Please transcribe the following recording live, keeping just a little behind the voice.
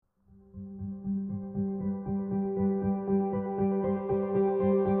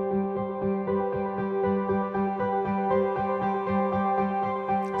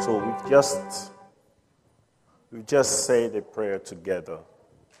we just say the prayer together,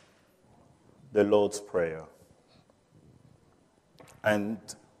 the Lord's Prayer. And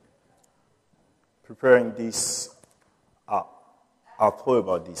preparing this, I thought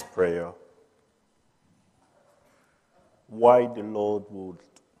about this prayer. Why the Lord would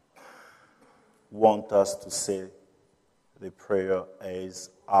want us to say the prayer as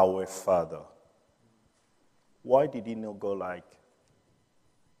our Father. Why did he not go like,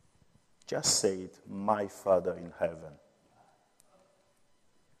 just say it, my Father in heaven?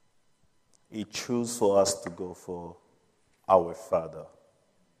 He chose for us to go for our Father.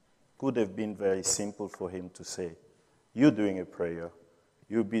 Could have been very simple for him to say, you're doing a prayer,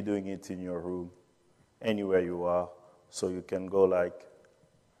 you'll be doing it in your room, anywhere you are, so you can go like,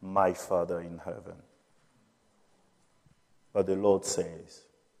 my Father in heaven. But the Lord says,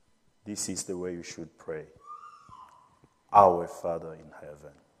 this is the way you should pray. Our Father in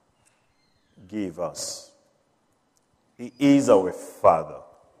heaven, give us. He is our Father.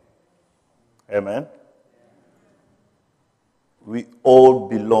 Amen? We all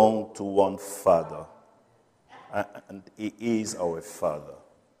belong to one Father, and he is our Father.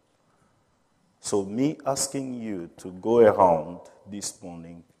 So me asking you to go around this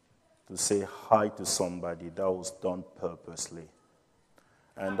morning to say hi to somebody, that was done purposely.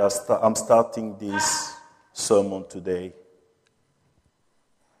 And I'm starting this sermon today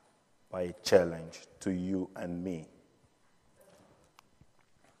by a challenge to you and me.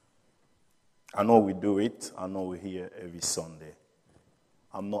 I know we do it. I know we're here every Sunday.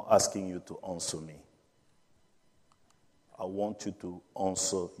 I'm not asking you to answer me. I want you to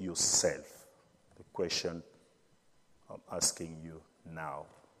answer yourself the question I'm asking you now.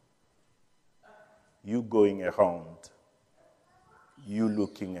 You going around, you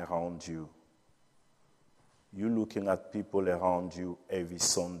looking around you, you looking at people around you every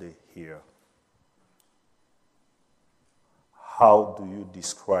Sunday here. How do you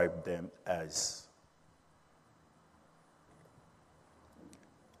describe them as?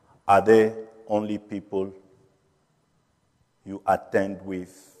 Are they only people you attend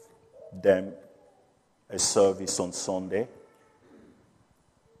with them a service on Sunday?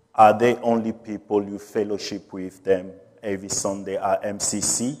 Are they only people you fellowship with them every Sunday at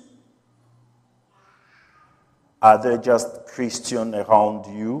MCC? Are they just Christians around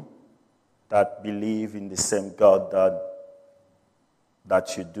you that believe in the same God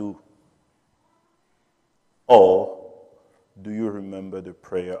that you do? Or do you remember the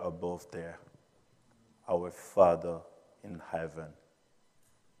prayer above there? Our Father in heaven.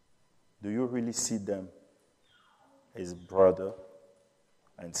 Do you really see them as brother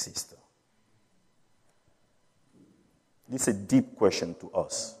and sister? This is a deep question to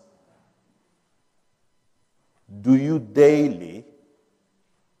us. Do you daily,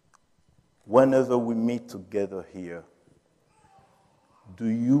 whenever we meet together here, do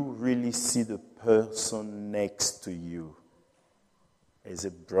you really see the person next to you as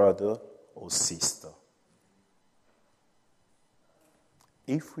a brother or sister?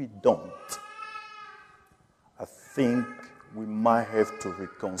 If we don't, I think we might have to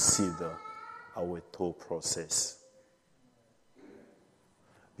reconsider our thought process.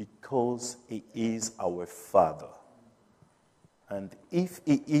 Because he is our Father. And if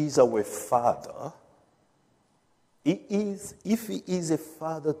he is our Father, if he is a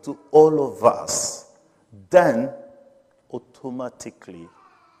father to all of us, then automatically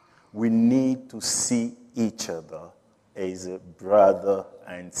we need to see each other as a brother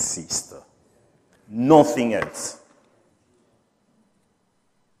and sister. Nothing else.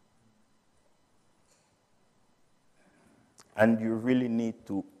 And you really need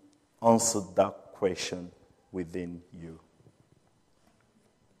to answer that question within you.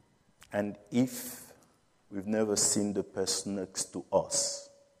 And if we've never seen the person next to us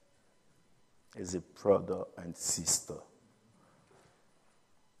as a brother and sister,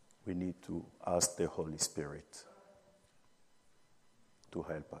 we need to ask the Holy Spirit to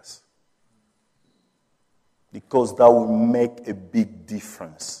help us. Because that will make a big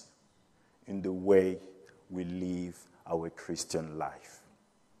difference in the way we live our Christian life.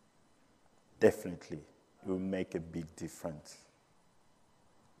 Definitely, it will make a big difference.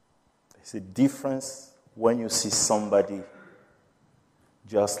 It's a difference when you see somebody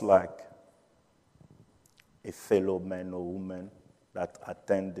just like a fellow man or woman that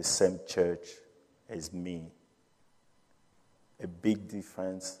attend the same church as me. A big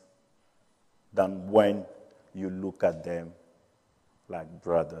difference than when you look at them like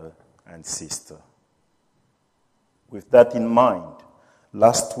brother and sister. With that in mind,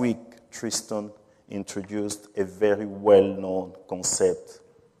 last week Tristan introduced a very well-known concept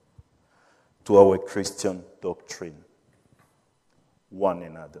to our Christian doctrine, one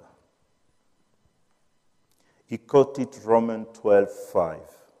another. He quoted Romans 12:5,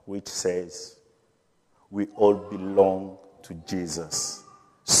 which says, we all belong to Jesus,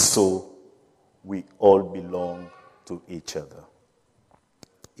 so we all belong to each other.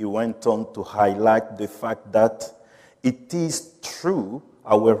 He went on to highlight the fact that it is through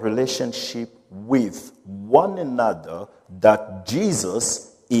our relationship with one another that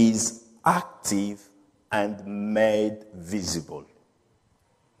Jesus is active and made visible.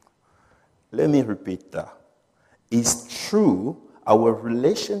 Let me repeat that. It's through our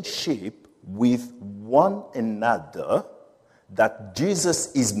relationship with one another that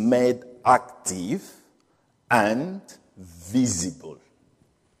Jesus is made active and visible.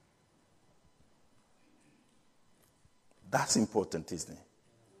 That's important, isn't it?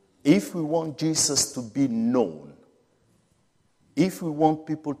 If we want Jesus to be known, if we want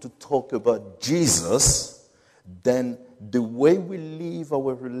people to talk about Jesus, then the way we live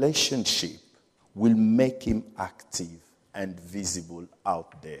our relationship will make him active and visible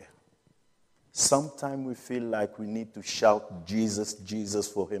out there. Sometimes we feel like we need to shout Jesus, Jesus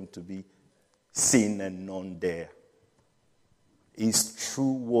for him to be seen and known there. It's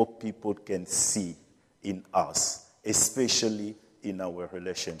true what people can see in us, especially in our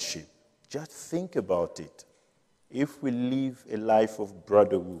relationship. Just think about it. If we live a life of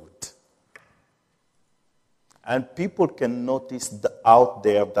brotherhood, and people can notice out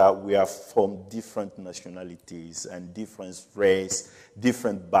there that we are from different nationalities and different race,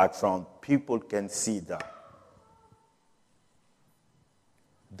 different background, people can see that.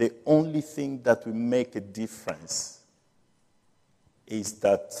 The only thing that will make a difference is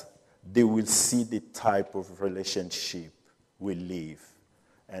that they will see the type of relationship we live,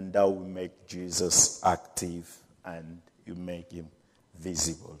 and that will make Jesus active and you make him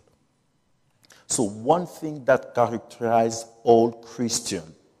visible. So one thing that characterizes all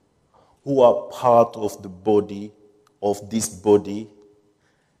Christians who are part of the body, of this body,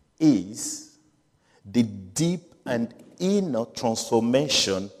 is the deep and inner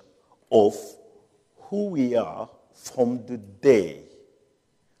transformation of who we are from the day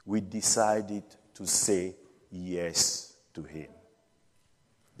we decided to say yes to him.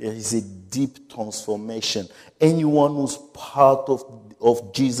 There is a deep transformation. Anyone who's part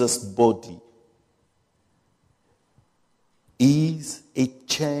of Jesus' body is a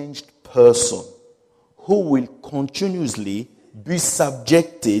changed person who will continuously be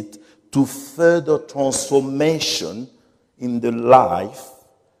subjected to further transformation in the life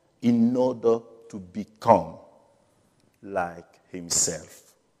in order to become like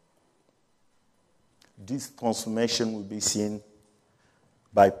himself. This transformation will be seen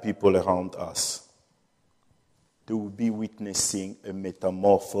by people around us. They will be witnessing a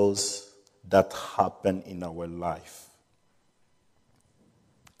metamorphosis that happened in our life.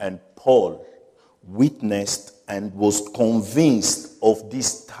 And Paul witnessed and was convinced of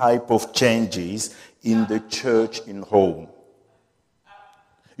this type of changes in the church in Rome.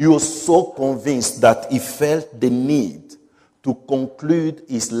 He was so convinced that he felt the need to conclude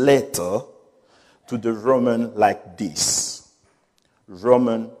his letter to the Romans like this.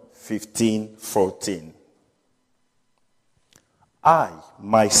 Romans 15:14. I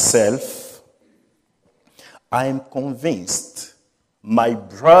am convinced, my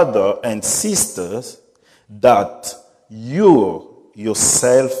brother and sisters, that you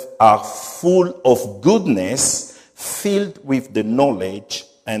yourself are full of goodness, filled with the knowledge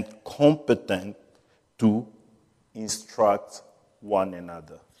and competent to instruct one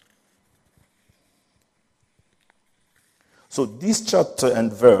another. So this chapter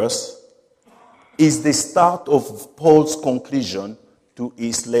and verse is the start of Paul's conclusion to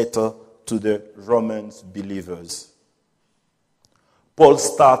his letter to the Romans believers. Paul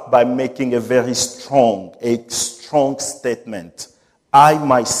starts by making a very strong statement. I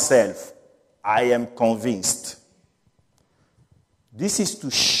myself, I am convinced. This is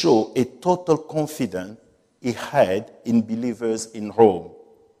to show a total confidence he had in believers in Rome.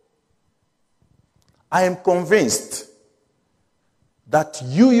 I am convinced that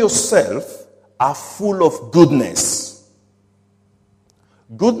you yourself are full of goodness.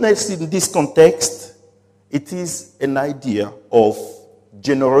 Goodness in this context, it is an idea of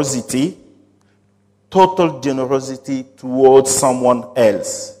generosity, total generosity towards someone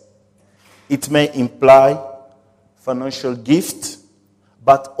else. It may imply financial gift,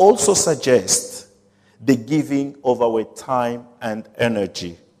 but also suggest the giving of our time and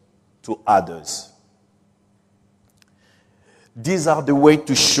energy to others. These are the way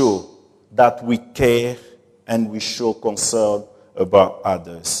to show that we care and we show concern about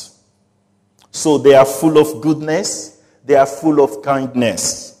others. So they are full of goodness, they are full of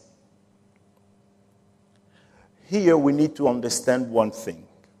kindness. Here we need to understand one thing.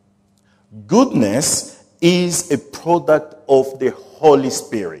 Goodness is a product of the Holy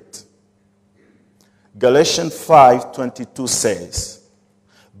Spirit. Galatians 5:22 says,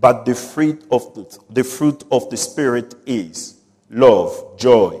 but the fruit of the Spirit is love,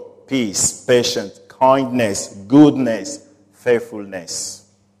 joy, peace, patience, kindness, goodness, faithfulness.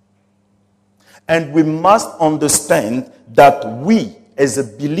 And we must understand that we, as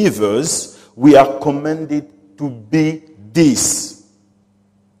believers, we are commanded to be this.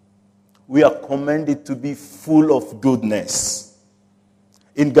 We are commanded to be full of goodness.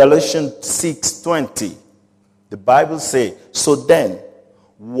 In Galatians 6:20, the Bible says, so then,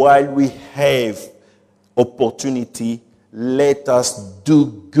 while we have opportunity, let us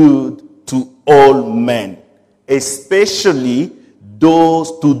do good to all men, especially those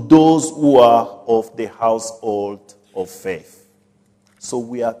who are of the household of faith. So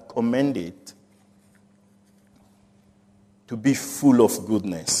we are commanded to be full of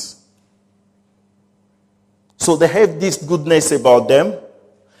goodness. So they have this goodness about them,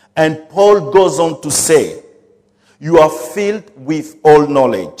 and Paul goes on to say, you are filled with all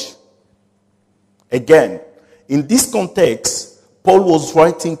knowledge. Again, in this context, Paul was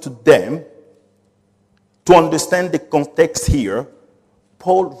writing to them. To understand the context here,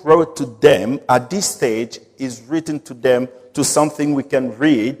 Paul wrote to them, at this stage, is written to them to something we can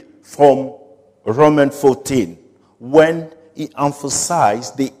read from Romans 14, when he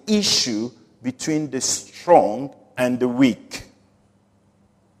emphasized the issue between the strong and the weak.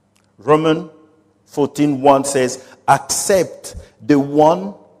 Romans 14:1 says, accept the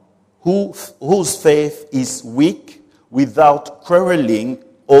one whose faith is weak without quarreling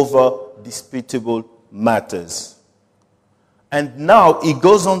over disputable matters. And now he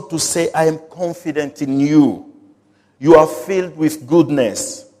goes on to say, I am confident in you. You are filled with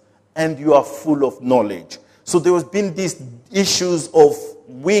goodness and you are full of knowledge. So there has been these issues of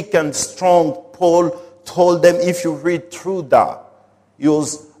weak and strong. Paul told them, if you read through that, he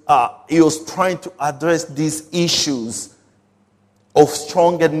was trying to address these issues of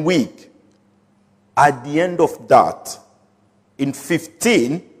strong and weak. At the end of that, in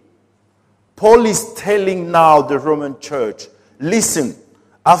 15, Paul is telling now the Roman church, listen,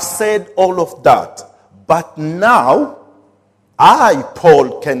 I've said all of that, but now I,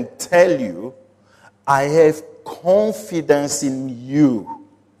 Paul, can tell you I have confidence in you.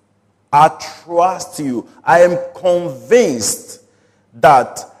 I trust you. I am convinced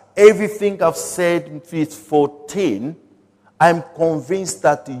that everything I've said in verse 14, I'm convinced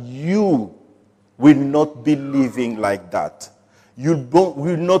that you will not be living like that. You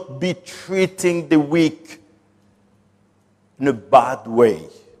will not be treating the weak in a bad way.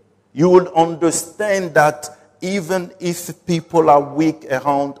 You will understand that even if people are weak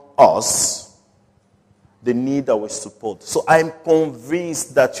around us, they need our support. So I'm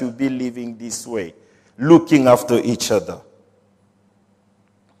convinced that you'll be living this way, looking after each other.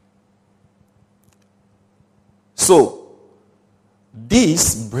 So,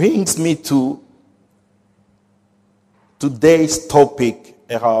 this brings me to today's topic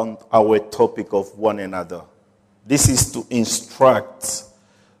around our topic of one another. This is to instruct,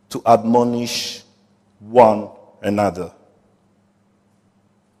 to admonish one another.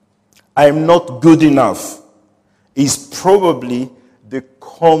 I am not good enough is probably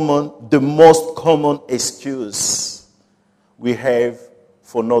the most common excuse we have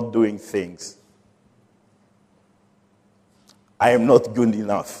for not doing things. I am not good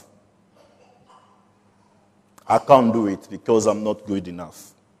enough. I can't do it because I'm not good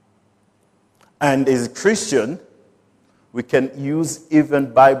enough. And as a Christian, we can use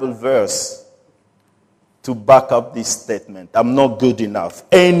even Bible verse to back up this statement. I'm not good enough.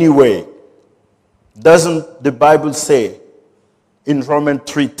 Anyway, doesn't the Bible say in Romans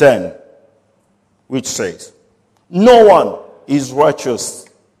 3:10, which says, no one is righteous,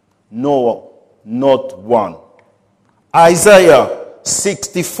 no, not one. Isaiah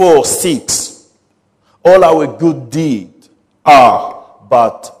 64:6, all our good deeds are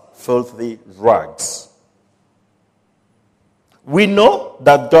but filthy rags. We know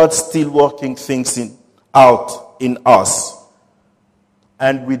that God's still working things out in us,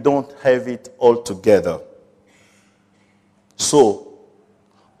 and we don't have it all together. So,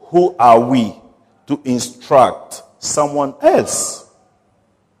 who are we to instruct someone else?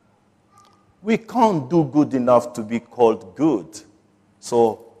 We can't do good enough to be called good.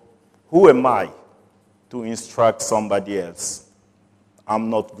 So, who am I to instruct somebody else? I'm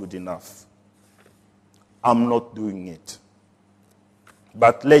not good enough. I'm not doing it.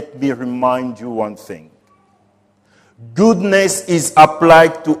 But let me remind you one thing. Goodness is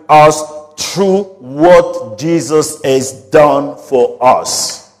applied to us through what Jesus has done for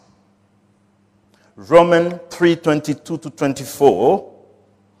us. Romans 3:22-24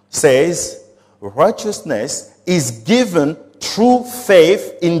 says, righteousness is given through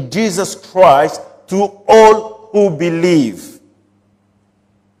faith in Jesus Christ to all who believe.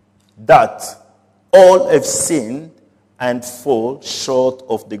 That all have sinned and fall short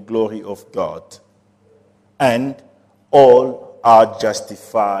of the glory of God, and all are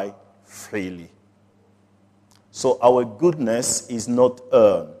justified freely. So our goodness is not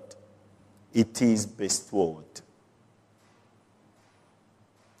earned, it is bestowed.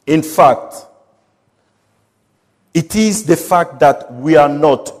 In fact, it is the fact that we are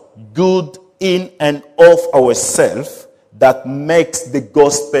not good in and of ourselves that makes the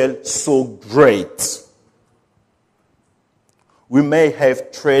gospel so great. We may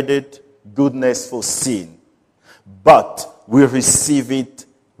have traded goodness for sin, but we receive it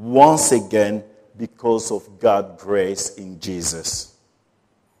once again because of God's grace in Jesus.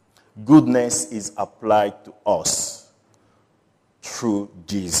 Goodness is applied to us through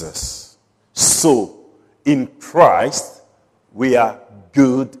Jesus. So, in Christ, we are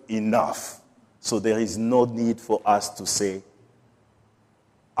good enough. So there is no need for us to say,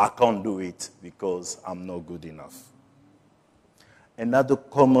 I can't do it because I'm not good enough. Another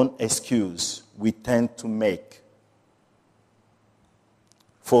common excuse we tend to make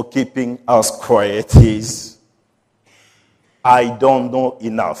for keeping us quiet is, I don't know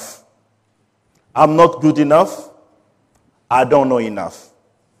enough. I'm not good enough. I don't know enough.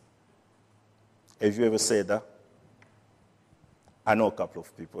 Have you ever said that? I know a couple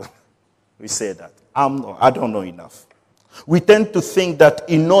of people. We say that. I don't know enough. We tend to think that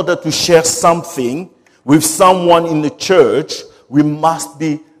in order to share something with someone in the church, we must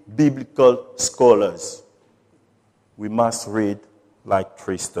be biblical scholars. We must read like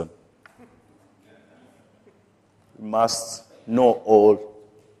Tristan. We must know all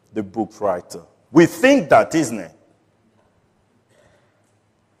the book writer. We think that, isn't it?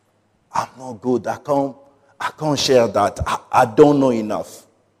 I'm not good. I can't share that. I don't know enough.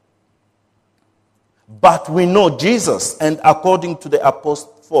 But we know Jesus, and according to the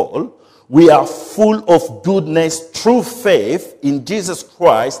Apostle Paul, we are full of goodness through faith in Jesus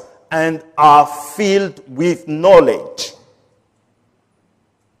Christ and are filled with knowledge.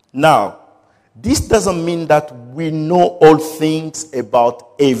 Now, this doesn't mean that we know all things about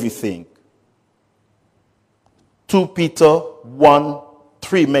everything. 2 Peter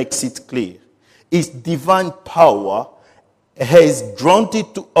 1:3 makes it clear. His divine power has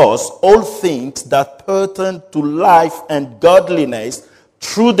granted to us all things that pertain to life and godliness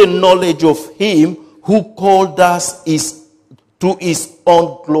through the knowledge of him who called us to his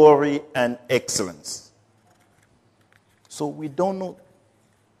own glory and excellence. So we don't know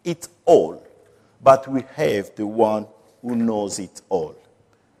it all, but we have the one who knows it all.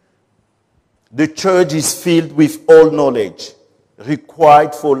 The church is filled with all knowledge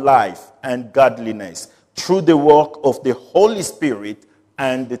required for life and godliness through the work of the Holy Spirit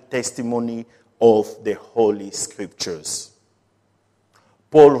and the testimony of the Holy Scriptures.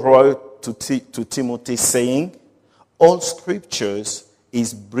 Paul wrote to Timothy saying, all Scriptures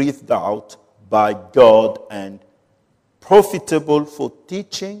is breathed out by God and profitable for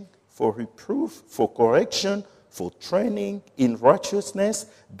teaching, for reproof, for correction, for training in righteousness,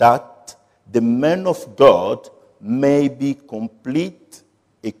 that the man of God may be complete,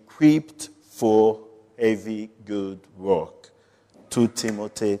 equipped for every good work. 2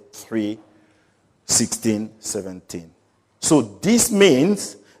 Timothy 3:16-17. So this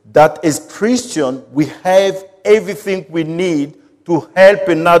means that as Christians, we have everything we need to help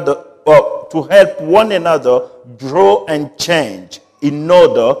one another grow and change in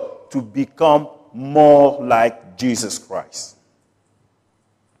order to become more like Jesus Christ.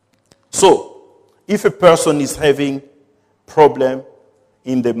 So, if a person is having problem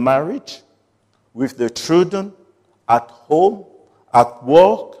in the marriage, with the children, at home, at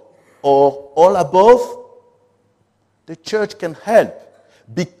work, or all above, the church can help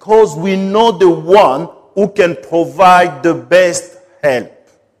because we know the one who can provide the best help.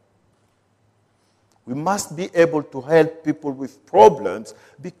 We must be able to help people with problems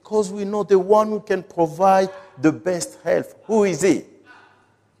because we know the one who can provide the best help. Who is he?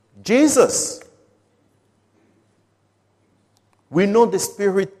 Jesus. We know the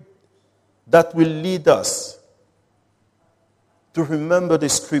Spirit that will lead us to remember the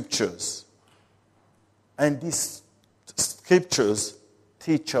Scriptures. And these Scriptures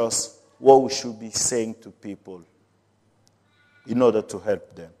teach us what we should be saying to people. in order to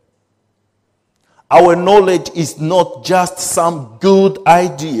help them. Our knowledge is not just some good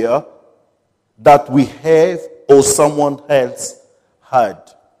idea that we have or someone else had.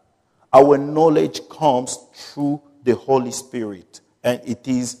 Our knowledge comes through the Holy Spirit, and it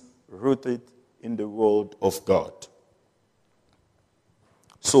is rooted in the Word of God.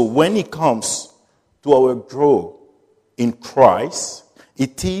 So when it comes to our growth in Christ,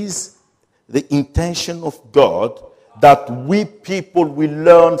 it is the intention of God that we people will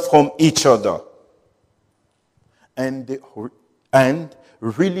learn from each other. And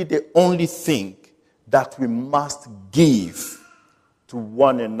really the only thing that we must give to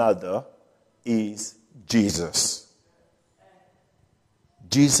one another is Jesus.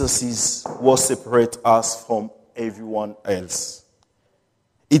 Jesus is what separates us from everyone else.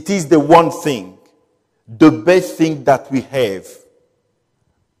 It is the one thing, the best thing that we have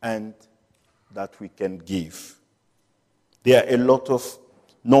and that we can give. There are a lot of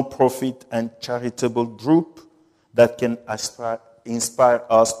non-profit and charitable groups that can inspire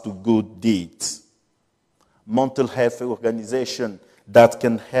us to good deeds. Mental health organizations that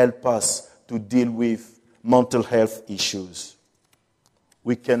can help us to deal with mental health issues.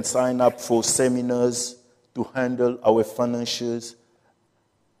 We can sign up for seminars to handle our finances,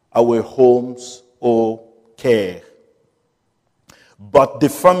 our homes, or care. But the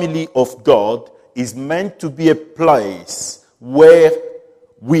family of God is meant to be a place where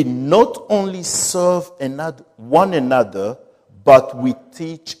we not only serve one another, but we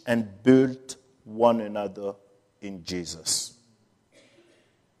teach and build one another in Jesus.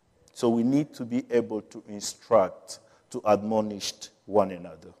 So we need to be able to instruct, to admonish one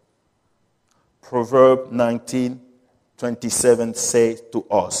another. Proverbs 19:27 says to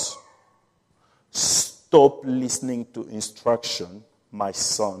us, "Stop listening to instruction, my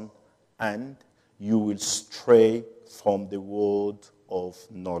son, and you will stray from the word of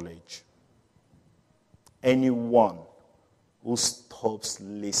knowledge." Anyone who stops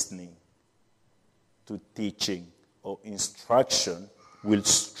listening to teaching or instruction will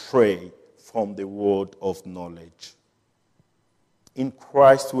stray from the word of knowledge. In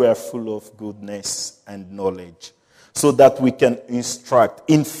Christ we are full of goodness and knowledge, so that we can instruct.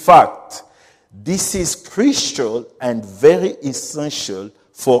 In fact, this is crucial and very essential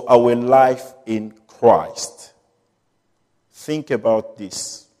for our life in Christ. Think about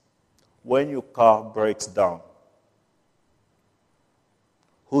this. When your car breaks down,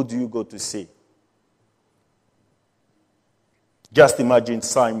 who do you go to see? Just imagine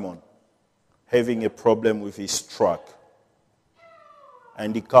Simon having a problem with his truck.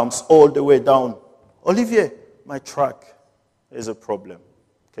 And he comes all the way down. "Olivier, my truck has a problem.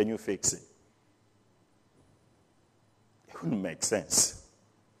 Can you fix it?" It wouldn't make sense.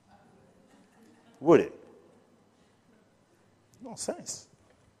 Would it? No sense.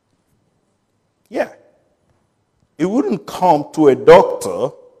 Yeah. He wouldn't come to a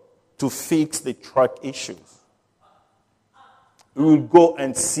doctor to fix the truck issues. He will go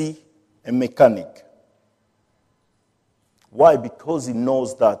and see a mechanic. Why? Because he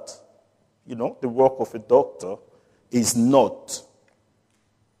knows that, the work of a doctor is not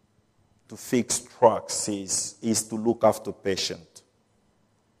to fix trucks, is to look after patients.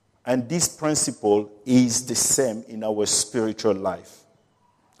 And this principle is the same in our spiritual life.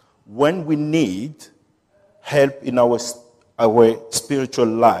 When we need help in our spiritual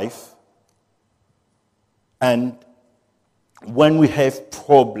life, and when we have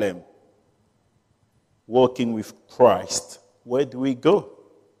problem working with Christ, where do we go?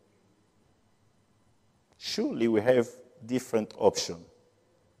 Surely we have different options.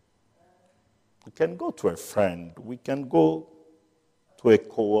 We can go to a friend. We can go to a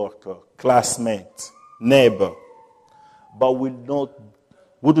coworker, classmate, neighbor. But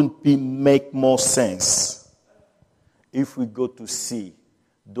wouldn't it make more sense if we go to see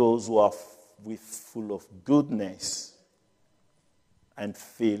those who are full of goodness and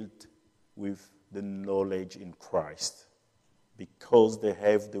filled with the knowledge in Christ, because they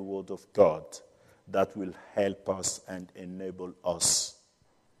have the Word of God that will help us and enable us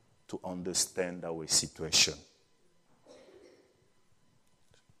to understand our situation.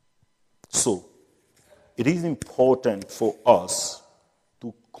 So, it is important for us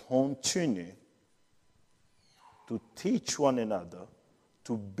to continue to teach one another,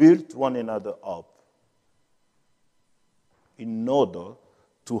 to build one another up, in order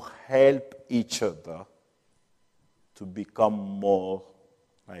to help each other to become more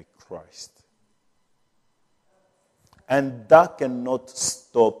like Christ. And that cannot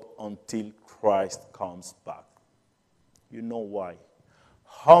stop until Christ comes back. You know why?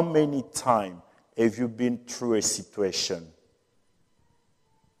 How many times have you been through a situation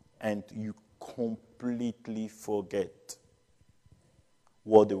and you completely forget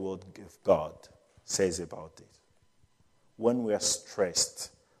what the Word of God says about it. When we are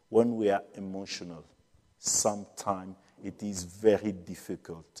stressed, when we are emotional, sometimes it is very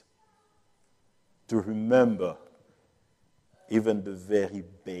difficult to remember even the very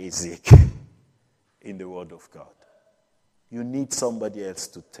basic in the Word of God. You need somebody else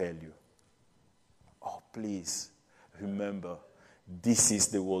to tell you, oh, please remember, this is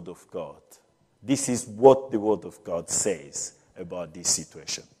the Word of God. This is what the Word of God says about this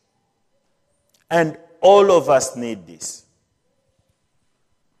situation. And all of us need this.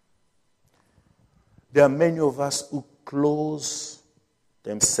 There are many of us who close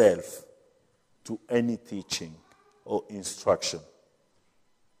themselves to any teaching or instruction.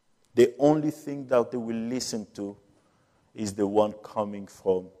 The only thing that they will listen to is the one coming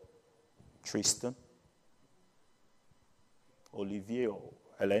from Tristan, Olivier, or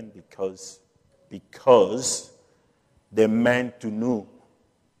Helen, because they're meant to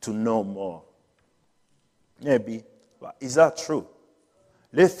know more. Maybe, but is that true?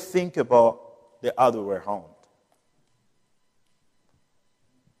 Let's think about the other way around.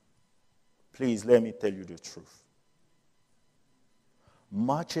 Please, let me tell you the truth.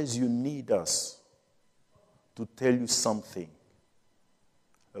 Much as you need us to tell you something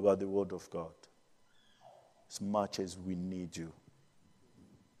about the Word of God, as much as we need you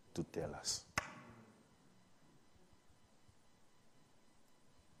to tell us.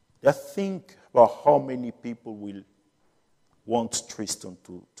 Just think about how many people will want Tristan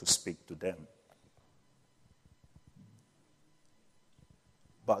to speak to them.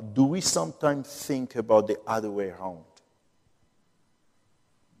 But do we sometimes think about the other way around?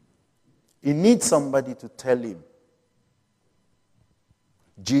 He needs somebody to tell him,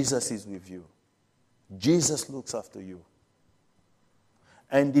 Jesus is with you. Jesus looks after you.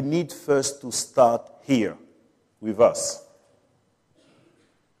 And he needs first to start here with us.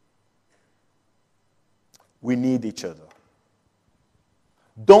 We need each other.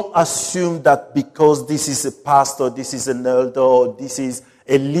 Don't assume that because this is a pastor, this is an elder, or this is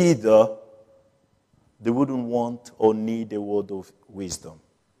a leader, they wouldn't want or need a word of wisdom.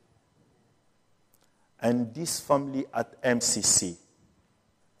 And this family at MCC,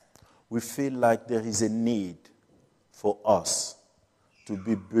 we feel like there is a need for us to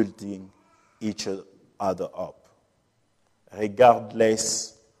be building each other up,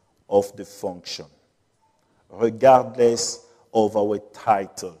 regardless of the function, regardless of our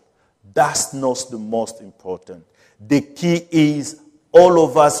title. That's not the most important. The key is all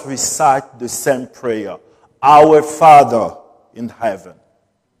of us recite the same prayer. Our Father in heaven.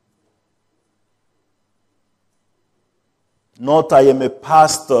 Not I am a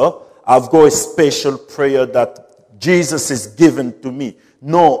pastor, I've got a special prayer that Jesus has given to me.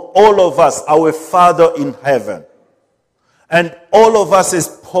 No, all of us, our Father in heaven. And all of us,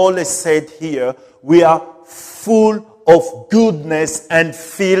 as Paul has said here, we are full of goodness and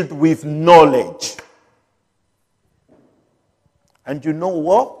filled with knowledge. And you know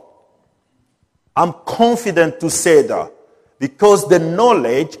what? I'm confident to say that because the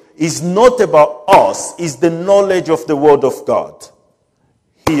knowledge is not about us, it's the knowledge of the Word of God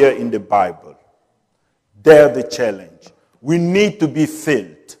here in the Bible. There's the challenge. We need to be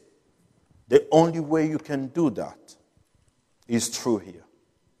filled. The only way you can do that is through here.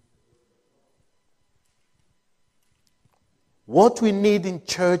 What we need in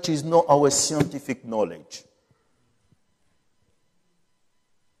church is not our scientific knowledge.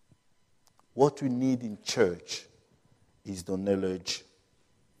 What we need in church is the knowledge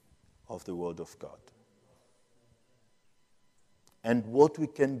of the Word of God. And what we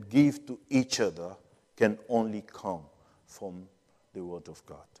can give to each other can only come from the Word of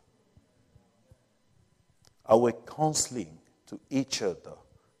God. Our counseling to each other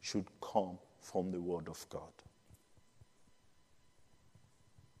should come from the Word of God.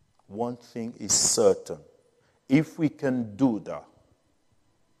 One thing is certain. If we can do that,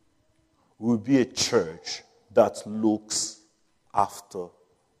 we'll be a church that looks after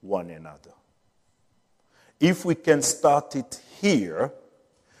one another. If we can start it here,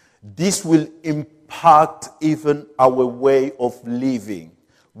 this will impact even our way of living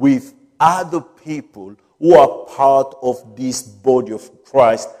with other people who are part of this body of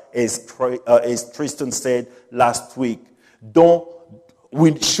Christ, as Tristan said last week.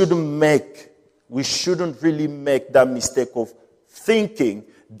 We shouldn't really make that mistake of thinking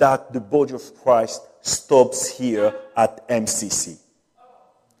that the body of Christ stops here at MCC.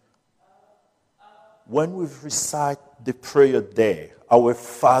 When we recite the prayer there, our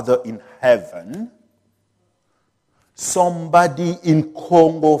Father in heaven, Somebody in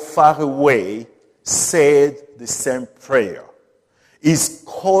Congo far away said the same prayer. Is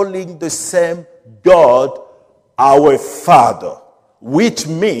calling the same God our Father, which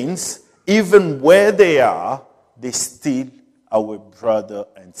means even where they are, they still our brother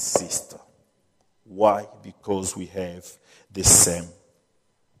and sister. Why? Because we have the same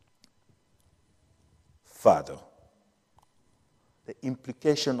Father. The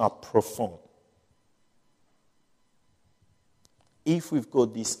implications are profound. If we've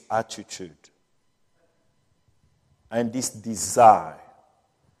got this attitude and this desire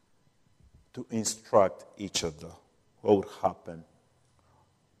to instruct each other, what would happen?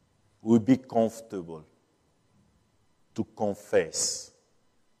 We'll be comfortable to confess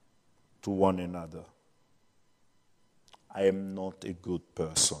to one another, I am not a good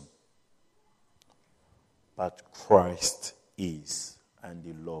person, but Christ is, and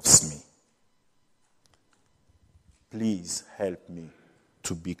He loves me. Please help me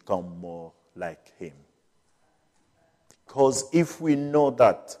to become more like Him. Because if we know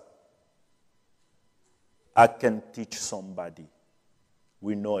that I can teach somebody,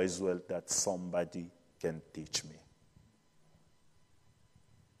 we know as well that somebody can teach me.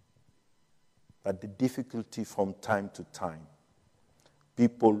 But the difficulty from time to time,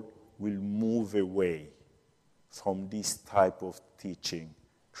 people will move away from this type of teaching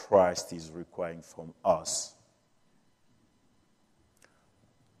Christ is requiring from us.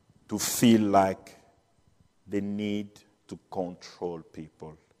 To feel like they need to control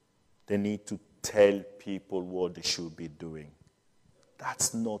people. They need to tell people what they should be doing.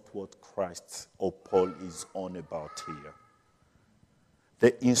 That's not what Christ or Paul is on about here.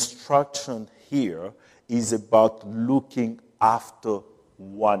 The instruction here is about looking after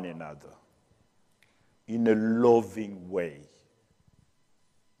one another in a loving way.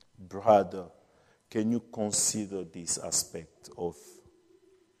 Brother, can you consider this aspect of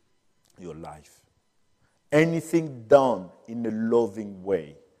your life? Anything done in a loving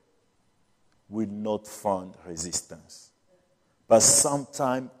way will not find resistance. But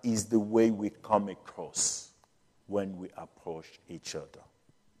sometimes is the way we come across when we approach each other.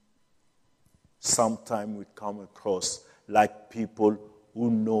 Sometimes we come across like people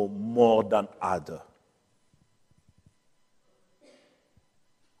who know more than others.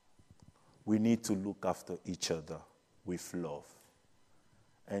 We need to look after each other with love.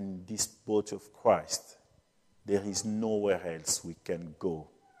 And this body of Christ, there is nowhere else we can go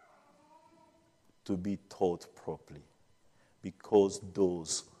to be taught properly, because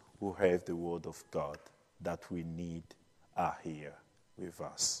those who have the word of God that we need are here with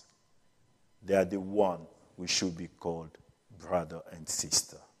us. They are the one we should be called brother and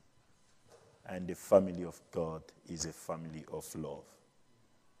sister. And the family of God is a family of love.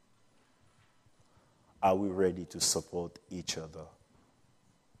 Are we ready to support each other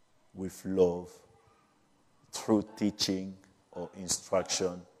with love through teaching or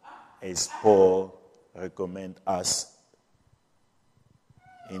instruction, as Paul recommends us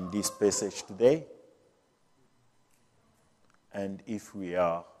in this passage today? And if we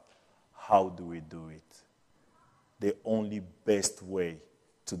are, how do we do it? The only best way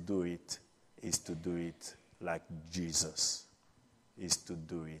to do it is to do it like Jesus, is to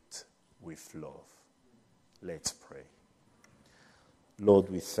do it with love. Let's pray. Lord,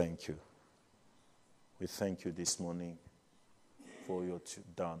 we thank you. We thank you this morning for what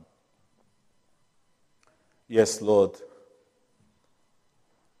you've done. Yes, Lord,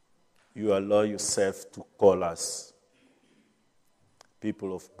 you allow yourself to call us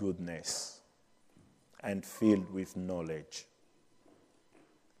people of goodness and filled with knowledge.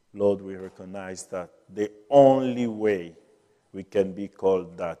 Lord, we recognize that the only way we can be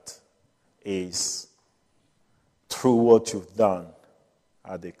called that is through what you've done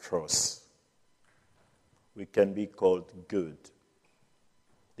at the cross. We can be called good.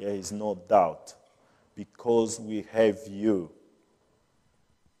 There is no doubt. Because we have you,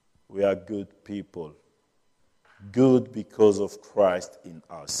 we are good people. Good because of Christ in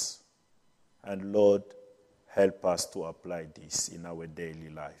us. And Lord, help us to apply this in our daily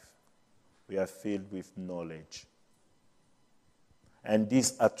life. We are filled with knowledge. And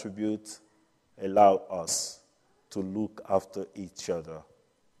these attributes allow us to look after each other,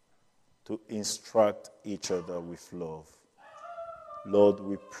 to instruct each other with love. Lord,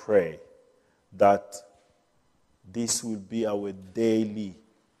 we pray that this will be our daily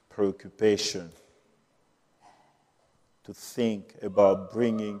preoccupation, to think about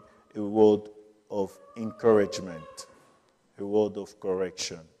bringing a word of encouragement, a word of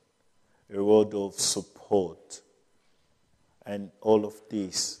correction, a word of support. And all of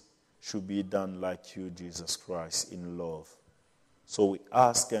this should be done like you, Jesus Christ, in love. So we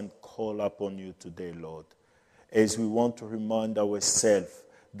ask and call upon you today, Lord, as we want to remind ourselves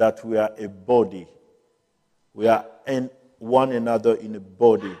that we are a body. We are in one another in a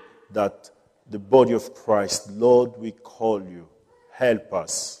body, that the body of Christ. Lord, we call you. Help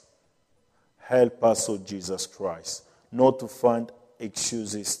us. Help us, O Jesus Christ, not to find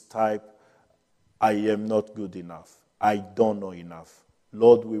excuses type, I am not good enough. I don't know enough.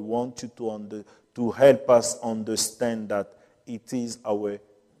 Lord, we want you to help us understand that it is our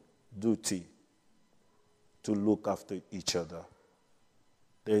duty to look after each other.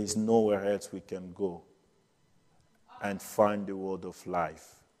 There is nowhere else we can go and find the word of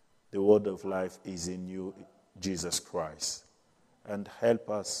life. The word of life is in you, Jesus Christ. And help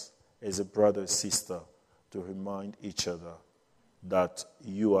us as a brother and sister to remind each other that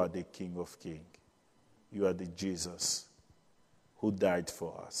you are the King of Kings. You are the Jesus who died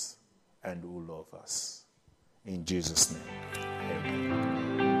for us and who loves us. In Jesus' name, amen.